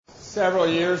Several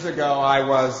years ago, I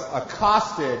was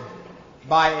accosted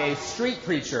by a street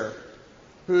preacher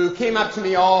who came up to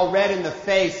me all red in the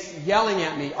face, yelling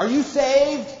at me, "Are you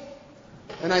saved?"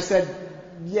 And I said,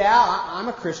 "Yeah, I'm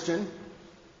a Christian." And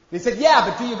he said, "Yeah,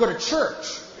 but do you go to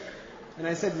church?" And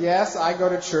I said, "Yes, I go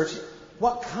to church."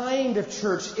 "What kind of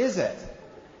church is it?"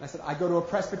 I said, "I go to a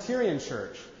Presbyterian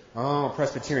church." "Oh,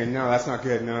 Presbyterian, no, that's not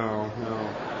good, no.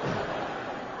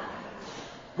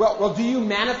 Well, do you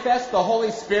manifest the Holy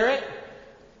Spirit?"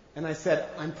 And I said,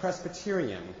 "I'm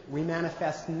Presbyterian. We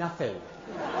manifest nothing.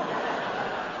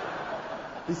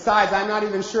 Besides, I'm not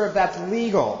even sure if that's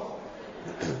legal."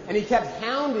 And he kept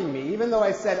hounding me, even though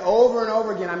I said over and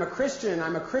over again, I'm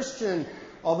a Christian,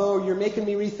 although you're making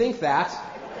me rethink that.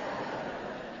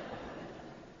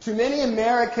 To many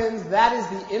Americans, that is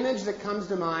the image that comes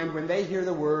to mind when they hear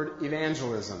the word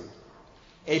evangelism.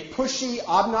 A pushy,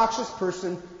 obnoxious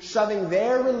person shoving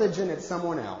their religion at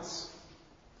someone else.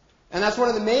 And that's one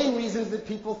of the main reasons that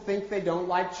people think they don't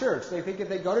like church. They think if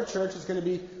they go to church, it's going to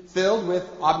be filled with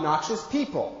obnoxious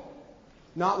people.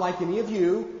 Not like any of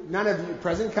you, none of you,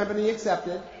 present company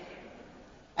accepted.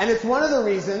 And it's one of the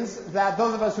reasons that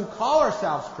those of us who call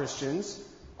ourselves Christians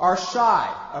are shy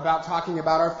about talking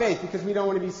about our faith, because we don't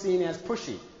want to be seen as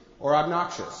pushy or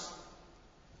obnoxious.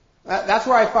 That's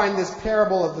where I find this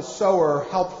parable of the sower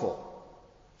helpful.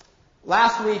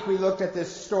 Last week we looked at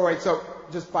this story. So,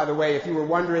 just by the way, if you were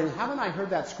wondering, haven't I heard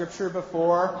that scripture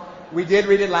before? We did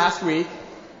read it last week.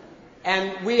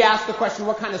 And we asked the question,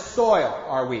 what kind of soil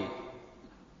are we?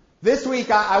 This week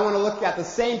I want to look at the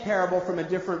same parable from a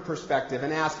different perspective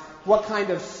and ask, what kind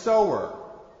of sower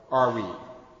are we?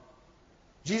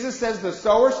 Jesus says the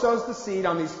sower sows the seed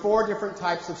on these 4 different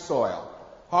types of soil: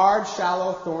 hard,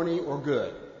 shallow, thorny, or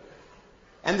good.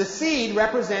 And the seed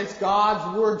represents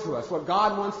God's word to us, what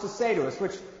God wants to say to us,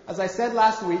 which, as I said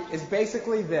last week, is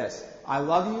basically this: I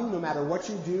love you no matter what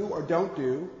you do or don't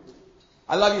do.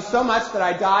 I love you so much that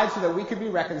I died so that we could be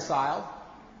reconciled.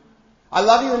 I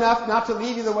love you enough not to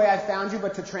leave you the way I found you,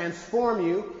 but to transform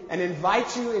you and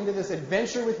invite you into this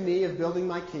adventure with me of building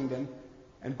my kingdom.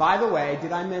 And by the way,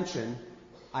 did I mention,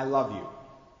 I love you?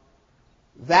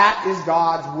 That is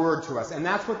God's word to us, and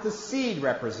that's what the seed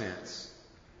represents.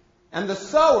 And the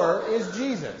sower is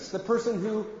Jesus, the person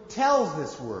who tells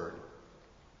this word.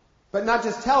 But not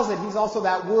just tells it, he's also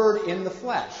that word in the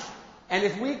flesh. And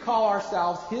if we call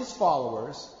ourselves his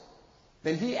followers,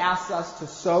 then he asks us to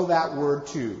sow that word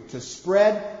too, to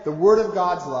spread the word of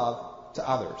God's love to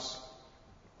others.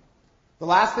 The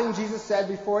last thing Jesus said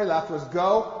before he left was,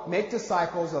 "Go, make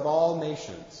disciples of all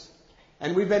nations."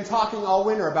 And we've been talking all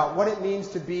winter about what it means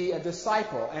to be a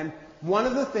disciple. And one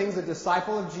of the things a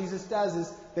disciple of Jesus does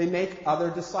is they make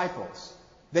other disciples.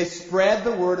 They spread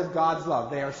the word of God's love.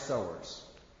 They are sowers.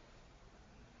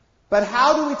 But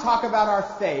how do we talk about our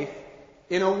faith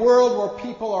in a world where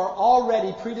people are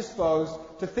already predisposed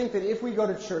to think that if we go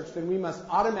to church, then we must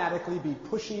automatically be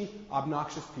pushy,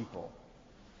 obnoxious people?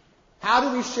 How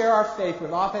do we share our faith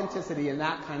with authenticity in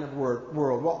that kind of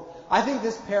world? Well, I think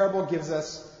this parable gives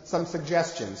us some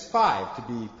suggestions, 5 to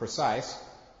be precise.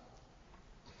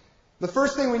 The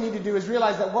first thing we need to do is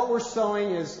realize that what we're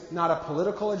sowing is not a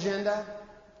political agenda,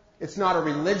 it's not a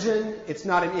religion, it's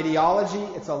not an ideology,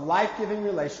 it's a life-giving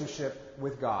relationship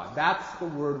with God. That's the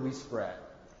word we spread.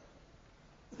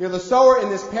 You know, the sower in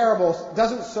this parable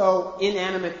doesn't sow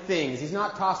inanimate things. He's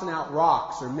not tossing out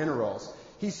rocks or minerals.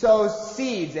 He sows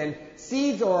seeds, and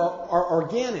seeds are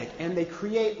organic, and they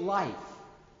create life.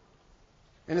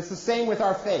 And it's the same with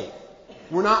our faith.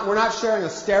 We're not sharing a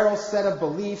sterile set of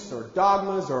beliefs or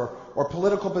dogmas or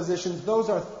political positions. Those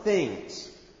are things.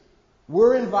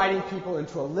 We're inviting people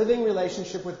into a living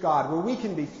relationship with God where we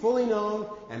can be fully known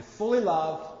and fully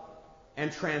loved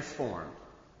and transformed.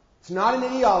 It's not an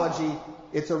ideology,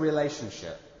 it's a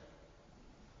relationship.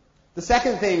 The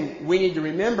second thing we need to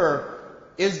remember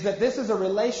is that this is a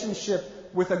relationship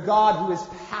with a God who is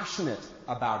passionate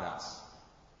about us.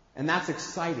 And that's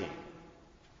exciting.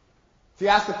 If you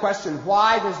ask the question,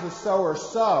 why does the sower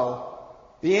sow?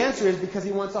 The answer is because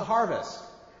he wants a harvest.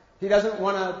 He doesn't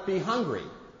want to be hungry.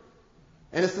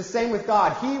 And it's the same with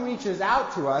God. He reaches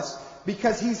out to us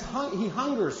because he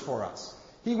hungers for us.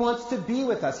 He wants to be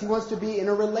with us. He wants to be in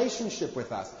a relationship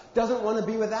with us. Doesn't want to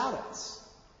be without us.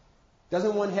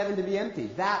 Doesn't want heaven to be empty.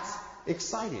 That's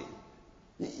exciting.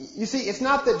 You see, it's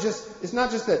not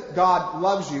just that God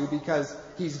loves you because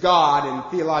he's God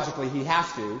and theologically he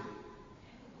has to.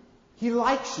 He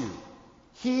likes you.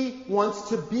 He wants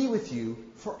to be with you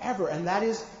forever. And that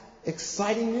is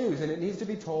exciting news, and it needs to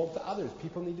be told to others.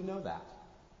 People need to know that.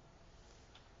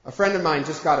 A friend of mine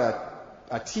just got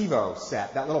a TiVo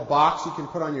set, that little box you can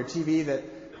put on your TV that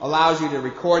allows you to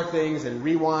record things and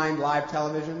rewind live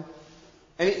television.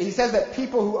 And he says that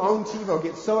people who own TiVo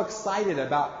get so excited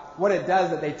about what it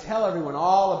does that they tell everyone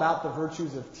all about the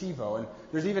virtues of TiVo. And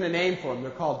there's even a name for them.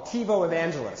 They're called TiVo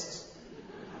evangelists.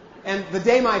 And the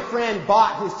day my friend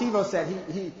bought his TiVo set,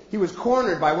 he was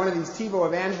cornered by one of these TiVo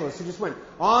evangelists who just went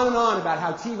on and on about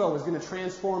how TiVo was going to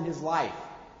transform his life.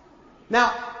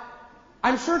 Now,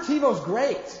 I'm sure TiVo's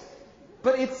great,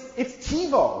 but it's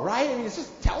TiVo, right? I mean, it's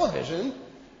just television.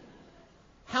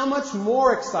 How much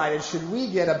more excited should we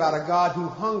get about a God who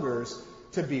hungers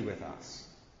to be with us?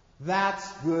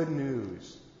 That's good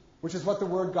news, which is what the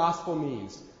word gospel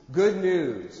means. Good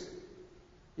news.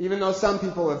 Even though some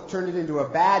people have turned it into a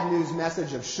bad news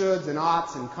message of shoulds and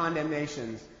oughts and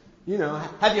condemnations. You know,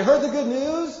 have you heard the good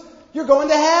news? You're going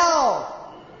to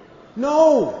hell.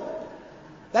 No.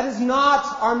 That is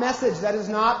not our message. That is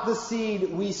not the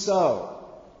seed we sow.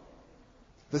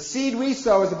 The seed we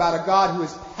sow is about a God who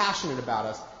is passionate about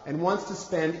us and wants to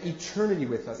spend eternity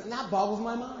with us. And that boggles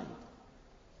my mind.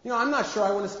 You know, I'm not sure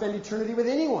I want to spend eternity with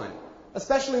anyone,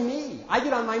 especially me. I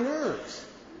get on my nerves.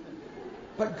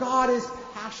 But God is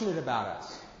passionate about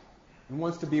us and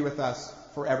wants to be with us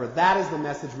forever. That is the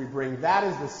message we bring. That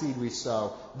is the seed we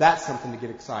sow. That's something to get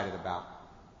excited about.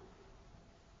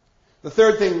 The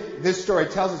third thing this story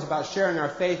tells us about sharing our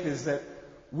faith is that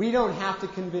we don't have to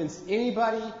convince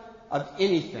anybody of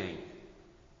anything.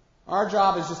 Our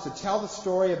job is just to tell the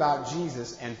story about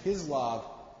Jesus and His love,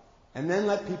 and then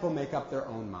let people make up their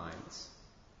own minds.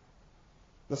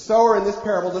 The sower in this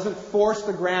parable doesn't force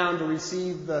the ground to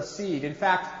receive the seed. In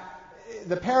fact,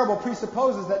 the parable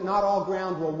presupposes that not all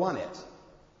ground will want it.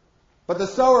 But the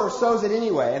sower sows it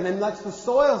anyway, and then lets the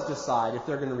soils decide if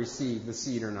they're going to receive the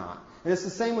seed or not. And it's the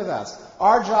same with us.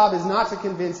 Our job is not to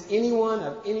convince anyone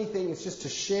of anything. It's just to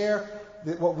share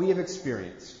what we have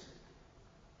experienced.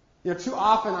 You know, too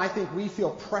often I think we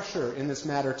feel pressure in this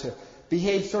matter to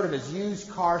behave sort of as used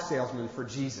car salesmen for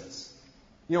Jesus.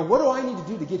 You know, what do I need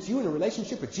to do to get you in a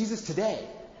relationship with Jesus today?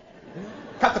 You know,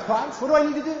 cut the price? What do I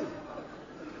need to do?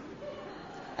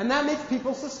 And that makes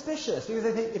people suspicious because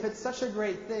they think if it's such a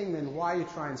great thing, then why are you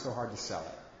trying so hard to sell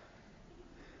it?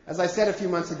 As I said a few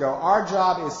months ago, our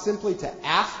job is simply to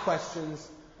ask questions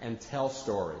and tell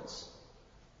stories.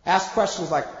 Ask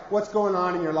questions like, what's going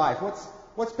on in your life?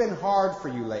 What's been hard for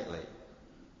you lately?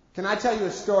 Can I tell you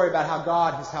a story about how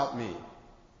God has helped me?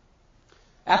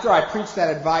 After I preached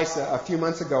that advice a few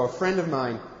months ago, a friend of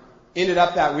mine ended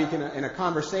up that week in a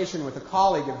conversation with a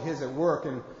colleague of his at work,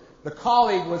 and the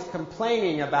colleague was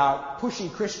complaining about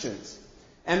pushy Christians.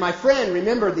 And my friend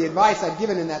remembered the advice I'd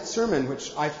given in that sermon,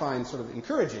 which I find sort of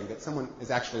encouraging, that someone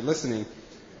is actually listening.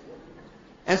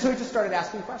 And so he just started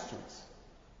asking questions.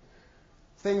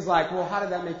 Things like, well, how did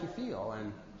that make you feel?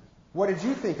 And what did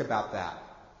you think about that?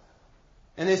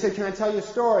 And they said, can I tell you a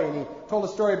story? And he told a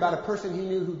story about a person he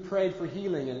knew who prayed for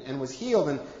healing and was healed.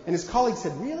 And his colleague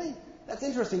said, really? That's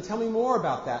interesting. Tell me more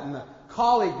about that. And the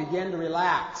colleague began to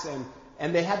relax,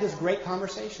 and they had this great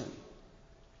conversation.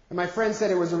 And my friend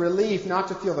said it was a relief not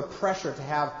to feel the pressure to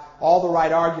have all the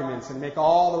right arguments and make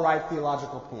all the right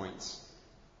theological points.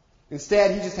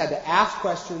 Instead, he just had to ask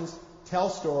questions, tell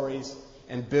stories,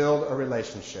 and build a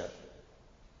relationship.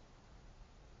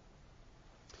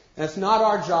 And it's not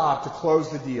our job to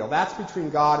close the deal. That's between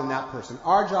God and that person.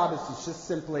 Our job is to just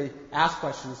simply ask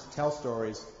questions, tell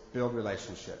stories, build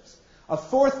relationships. A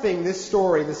fourth thing this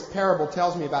story, this parable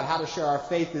tells me about how to share our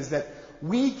faith is that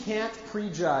we can't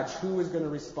prejudge who is going to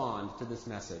respond to this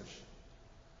message.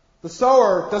 The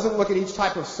sower doesn't look at each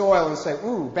type of soil and say,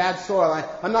 ooh, bad soil,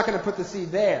 I'm not going to put the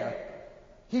seed there.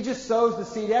 He just sows the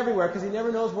seed everywhere because he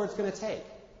never knows where it's going to take.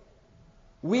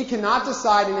 We cannot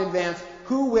decide in advance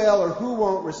who will or who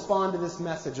won't respond to this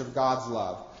message of God's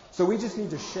love. So we just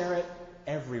need to share it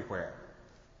everywhere.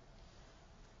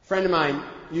 A friend of mine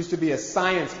used to be a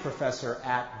science professor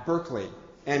at Berkeley,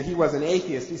 and he was an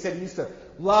atheist. He said he used to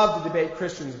love to debate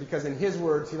Christians because, in his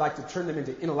words, he liked to turn them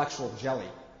into intellectual jelly.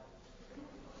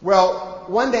 Well,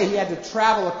 one day he had to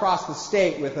travel across the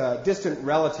state with a distant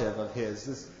relative of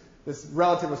his. This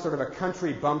relative was sort of a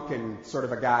country bumpkin sort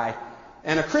of a guy,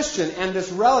 and a Christian, and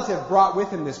this relative brought with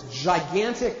him this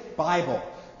gigantic Bible,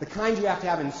 the kind you have to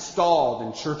have installed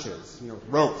in churches, you know, with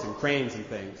ropes and cranes and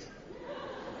things.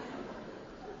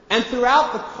 And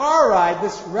throughout the car ride,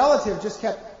 this relative just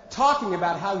kept talking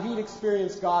about how he'd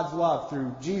experienced God's love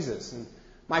through Jesus. And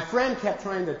my friend kept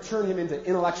trying to turn him into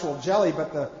intellectual jelly,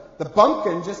 but the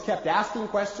bumpkin just kept asking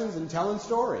questions and telling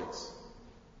stories,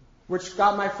 which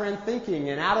got my friend thinking.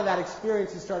 And out of that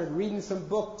experience, he started reading some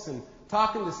books and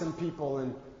talking to some people,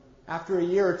 and after a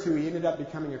year or two, he ended up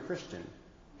becoming a Christian.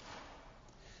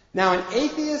 Now, an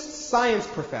atheist science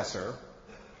professor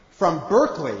from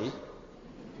Berkeley,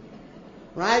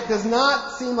 right, does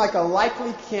not seem like a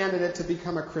likely candidate to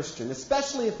become a Christian,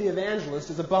 especially if the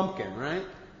evangelist is a bumpkin, right?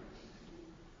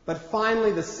 But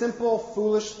finally, the simple,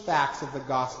 foolish facts of the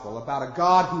gospel about a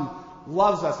God who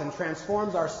loves us and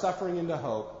transforms our suffering into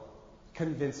hope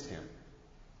convinced him.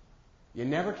 You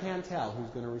never can tell who's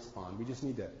going to respond. We just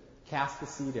need to cast the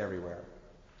seed everywhere.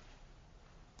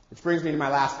 Which brings me to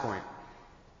my last point.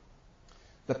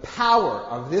 The power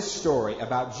of this story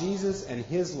about Jesus and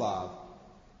his love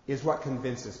is what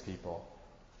convinces people,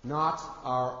 not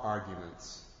our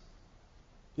arguments.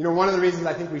 You know, one of the reasons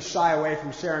I think we shy away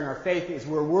from sharing our faith is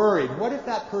we're worried. What if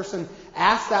that person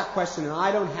asks that question and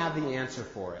I don't have the answer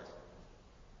for it?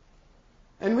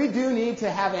 And we do need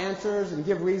to have answers and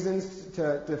give reasons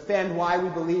to defend why we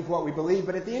believe what we believe,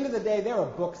 but at the end of the day, there are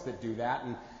books that do that,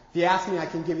 and if you ask me, I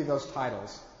can give you those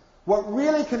titles. What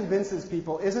really convinces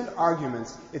people isn't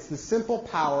arguments, it's the simple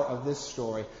power of this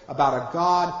story about a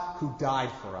God who died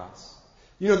for us.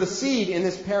 You know, the seed in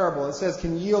this parable, it says,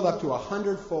 can yield up to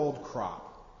 100-fold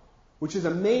crop, which is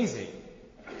amazing.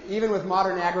 Even with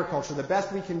modern agriculture, the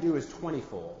best we can do is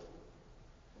 20-fold.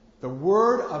 The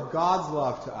word of God's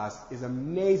love to us is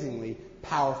amazingly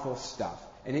powerful stuff,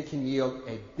 and it can yield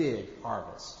a big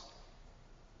harvest.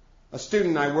 A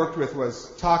student I worked with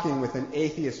was talking with an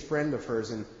atheist friend of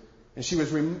hers, and she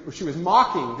was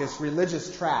mocking this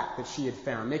religious tract that she had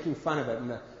found, making fun of it.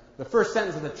 And the first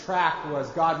sentence of the tract was,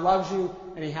 God loves you,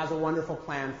 and he has a wonderful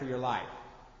plan for your life.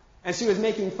 And she was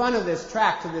making fun of this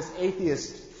tract to this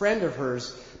atheist friend of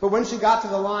hers. But when she got to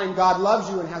the line, God loves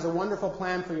you and has a wonderful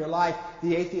plan for your life,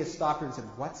 the atheist stopped her and said,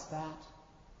 what's that?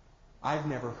 I've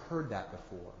never heard that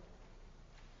before.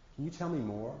 Can you tell me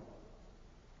more?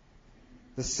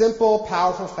 The simple,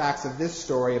 powerful facts of this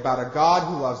story about a God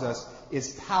who loves us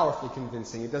is powerfully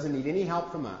convincing. It doesn't need any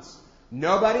help from us.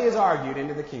 Nobody is argued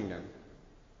into the kingdom.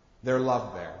 They're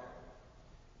loved there.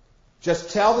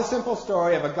 Just tell the simple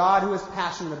story of a God who is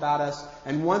passionate about us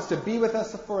and wants to be with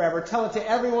us forever. Tell it to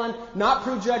everyone, not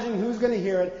prejudging who's going to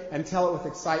hear it, and tell it with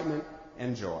excitement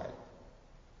and joy.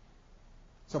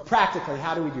 So practically,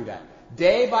 how do we do that?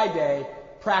 Day by day,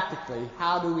 practically,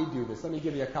 how do we do this? Let me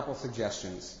give you a couple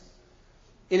suggestions.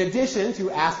 In addition to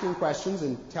asking questions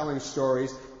and telling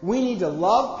stories, we need to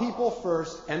love people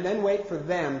first and then wait for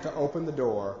them to open the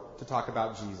door to talk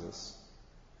about Jesus.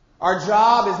 Our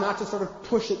job is not to sort of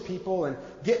push at people and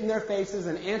get in their faces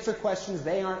and answer questions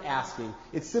they aren't asking.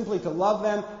 It's simply to love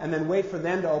them and then wait for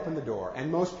them to open the door.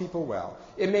 And most people will.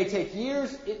 It may take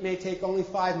years. It may take only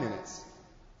 5 minutes.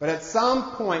 But at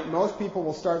some point, most people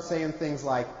will start saying things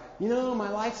like, you know, my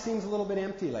life seems a little bit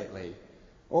empty lately.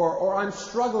 Or I'm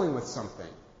struggling with something.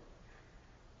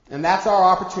 And that's our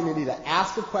opportunity to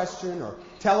ask a question or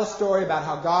tell a story about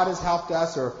how God has helped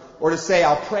us or to say,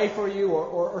 I'll pray for you,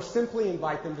 or simply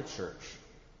invite them to church.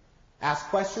 Ask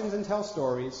questions and tell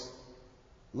stories.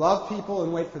 Love people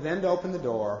and wait for them to open the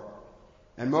door.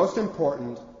 And most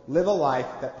important, live a life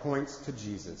that points to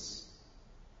Jesus.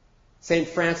 St.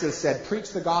 Francis said,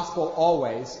 preach the gospel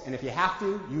always, and if you have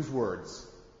to, use words.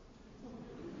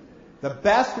 The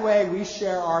best way we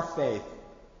share our faith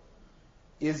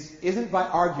isn't by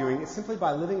arguing, it's simply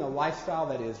by living a lifestyle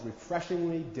that is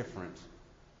refreshingly different.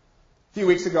 A few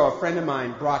weeks ago, a friend of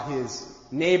mine brought his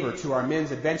neighbor to our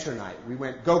men's adventure night. We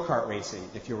went go-kart racing,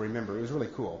 if you'll remember. It was really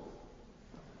cool.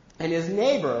 And his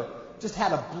neighbor just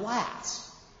had a blast.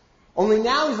 Only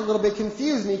now he's a little bit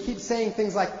confused, and he keeps saying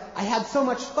things like, I had so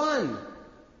much fun,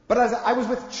 but I was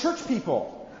with church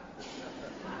people.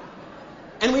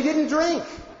 And we didn't drink.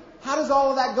 How does all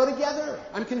of that go together?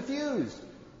 I'm confused.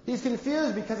 He's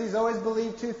confused because he's always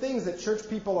believed two things, that church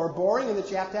people are boring and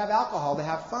that you have to have alcohol to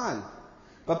have fun.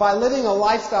 But by living a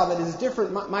lifestyle that is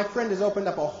different, my friend has opened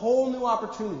up a whole new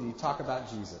opportunity to talk about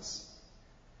Jesus.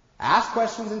 Ask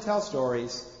questions and tell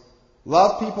stories.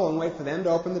 Love people and wait for them to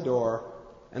open the door.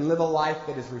 And live a life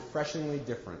that is refreshingly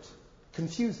different.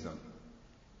 Confuse them.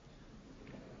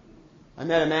 I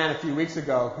met a man a few weeks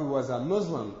ago who was a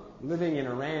Muslim living in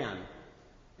Iran.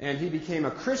 And he became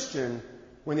a Christian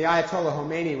when the Ayatollah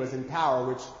Khomeini was in power,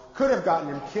 which could have gotten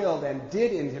him killed and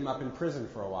did end him up in prison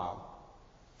for a while.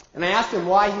 And I asked him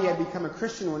why he had become a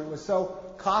Christian when it was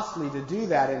so costly to do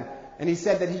that. And he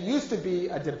said that he used to be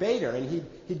a debater, and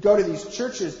he'd go to these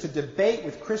churches to debate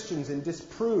with Christians and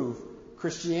disprove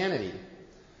Christianity.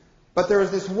 But there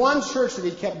was this one church that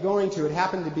he kept going to. It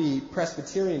happened to be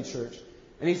Presbyterian church.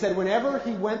 And he said whenever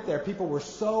he went there, people were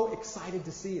so excited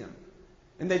to see him.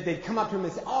 And they'd come up to him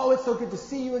and say, oh, it's so good to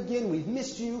see you again. We've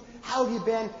missed you. How have you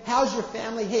been? How's your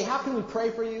family? Hey, how can we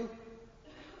pray for you?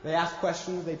 They asked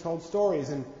questions. They told stories.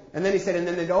 And then he said, and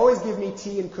then they'd always give me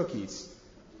tea and cookies,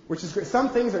 which is great. Some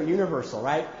things are universal,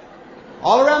 right?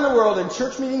 All around the world, in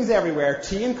church meetings everywhere,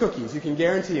 tea and cookies. You can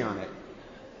guarantee on it.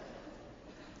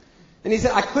 And he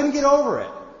said, I couldn't get over it.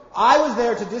 I was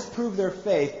there to disprove their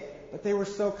faith, but they were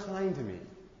so kind to me.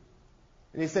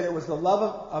 And he said it was the love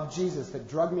of Jesus that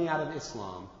drugged me out of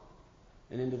Islam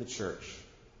and into the church.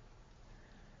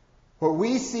 What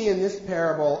we see in this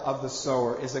parable of the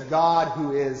sower is a God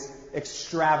who is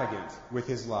extravagant with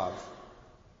his love.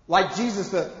 Like Jesus,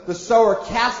 the sower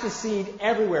casts a seed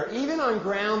everywhere, even on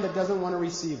ground that doesn't want to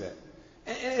receive it.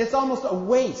 And it's almost a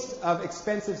waste of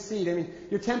expensive seed. I mean,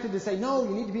 you're tempted to say, no,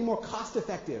 you need to be more cost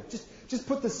effective. Just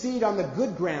put the seed on the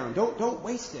good ground. Don't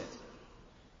waste it.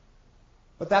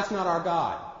 But that's not our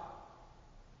God.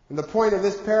 And the point of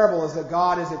this parable is that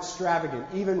God is extravagant,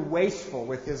 even wasteful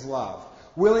with his love.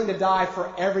 Willing to die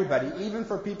for everybody, even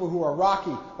for people who are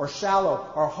rocky or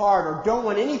shallow or hard or don't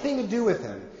want anything to do with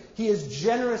him. He is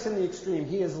generous in the extreme.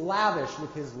 He is lavish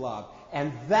with his love.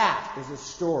 And that is a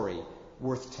story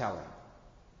worth telling.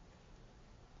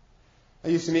 I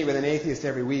used to meet with an atheist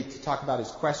every week to talk about his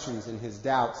questions and his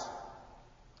doubts.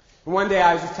 And one day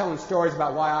I was just telling stories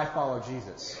about why I follow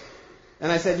Jesus.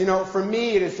 And I said, for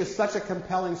me it is just such a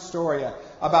compelling story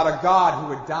about a God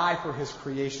who would die for his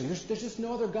creation. There's just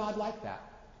no other God like that.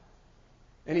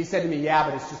 And he said to me, yeah,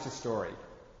 but it's just a story.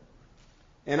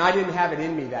 And I didn't have it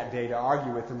in me that day to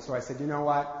argue with him, so I said, you know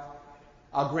what?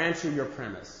 I'll grant you your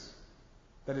premise,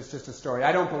 that it's just a story.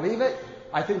 I don't believe it.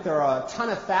 I think there are a ton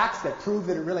of facts that prove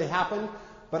that it really happened,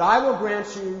 but I will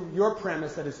grant you your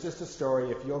premise that it's just a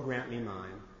story if you'll grant me mine.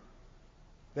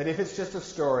 That if it's just a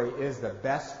story, it is the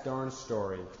best darn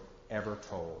story ever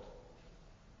told.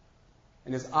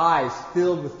 And his eyes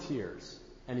filled with tears,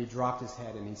 and he dropped his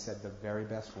head and he said, the very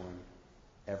best one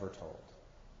ever told.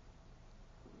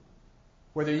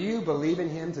 Whether you believe in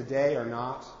him today or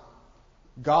not,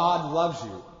 God loves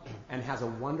you and has a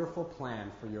wonderful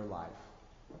plan for your life.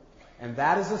 And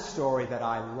that is a story that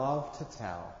I love to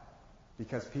tell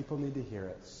because people need to hear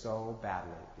it so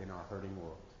badly in our hurting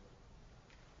world.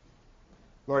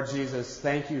 Lord Jesus,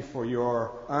 thank you for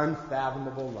your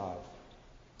unfathomable love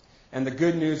and the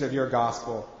good news of your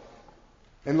gospel.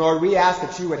 And Lord, we ask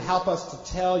that you would help us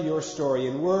to tell your story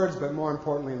in words, but more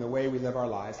importantly in the way we live our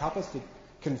lives. Help us to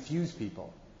confuse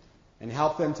people and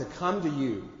help them to come to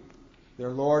you, their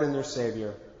Lord and their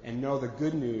Savior, and know the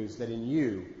good news that in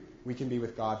you we can be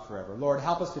with God forever. Lord,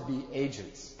 help us to be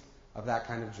agents of that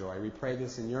kind of joy. We pray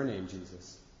this in your name,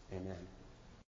 Jesus. Amen.